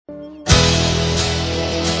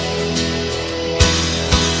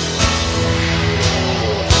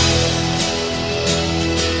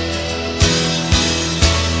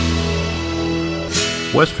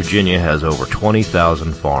West Virginia has over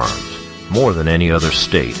 20,000 farms, more than any other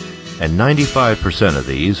state, and 95% of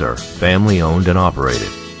these are family-owned and operated.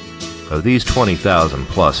 Of these 20,000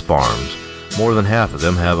 plus farms, more than half of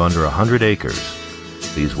them have under 100 acres.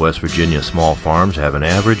 These West Virginia small farms have an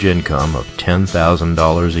average income of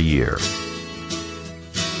 $10,000 a year.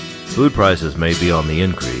 Food prices may be on the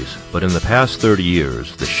increase, but in the past 30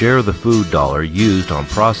 years, the share of the food dollar used on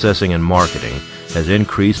processing and marketing has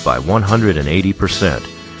increased by 180%.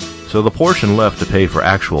 So the portion left to pay for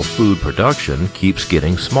actual food production keeps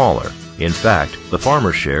getting smaller. In fact, the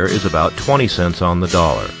farmer's share is about 20 cents on the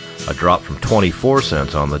dollar, a drop from 24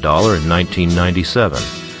 cents on the dollar in 1997.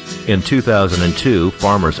 In 2002,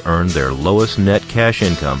 farmers earned their lowest net cash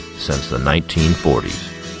income since the 1940s.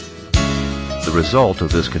 The result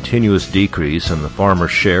of this continuous decrease in the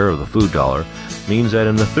farmer's share of the food dollar means that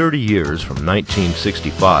in the 30 years from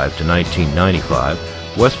 1965 to 1995,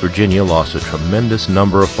 West Virginia lost a tremendous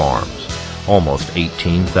number of farms, almost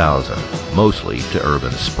 18,000, mostly to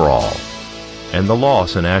urban sprawl. And the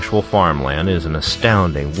loss in actual farmland is an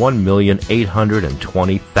astounding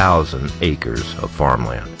 1,820,000 acres of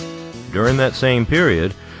farmland. During that same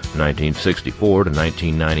period, 1964 to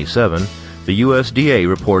 1997, the USDA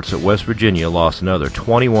reports that West Virginia lost another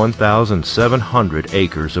 21,700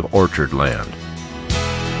 acres of orchard land.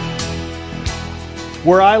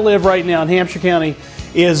 Where I live right now in Hampshire County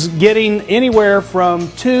is getting anywhere from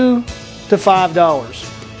 $2 to $5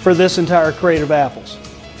 for this entire crate of apples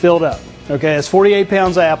filled up. Okay, it's 48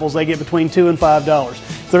 pounds of apples. They get between $2 and $5.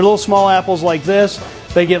 If they're little small apples like this,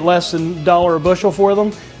 they get less than $1 a bushel for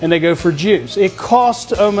them, and they go for juice. It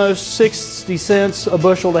costs almost 60 cents a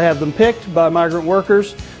bushel to have them picked by migrant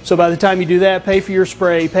workers. So by the time you do that, pay for your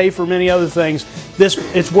spray, pay for many other things,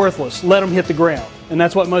 it's worthless. Let them hit the ground. And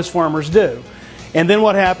that's what most farmers do. And then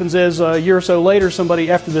what happens is a year or so later,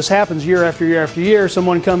 somebody, after this happens year after year after year,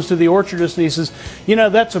 someone comes to the orchardist and he says, you know,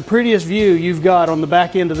 that's the prettiest view you've got on the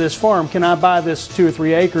back end of this farm. Can I buy this 2 or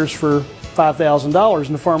 3 acres for $5,000?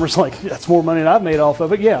 And the farmer's like, that's more money than I've made off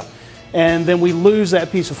of it. Yeah. And then we lose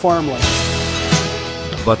that piece of farmland.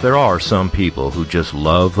 But there are some people who just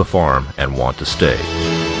love the farm and want to stay.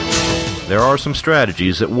 There are some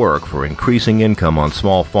strategies that work for increasing income on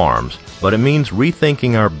small farms, but it means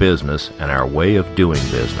rethinking our business and our way of doing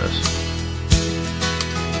business.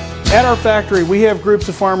 At our factory, we have groups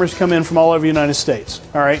of farmers come in from all over the United States.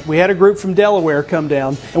 All right, we had a group from Delaware come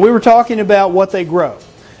down, and we were talking about what they grow.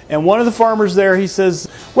 And one of the farmers there, he says,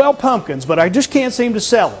 well, pumpkins, but I just can't seem to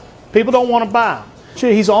sell them. People don't want to buy them.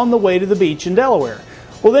 He's on the way to the beach in Delaware.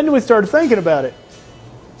 Well, then we started thinking about it.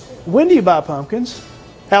 When do you buy pumpkins?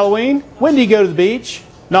 Halloween? When do you go to the beach?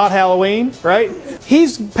 Not Halloween, right?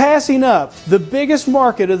 He's passing up the biggest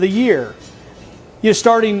market of the year.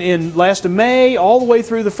 Starting in last of May all the way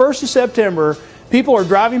through the 1st of September, people are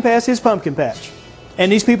driving past his pumpkin patch. And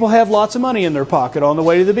these people have lots of money in their pocket on the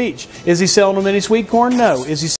way to the beach. Is he selling them any sweet corn? No. Is he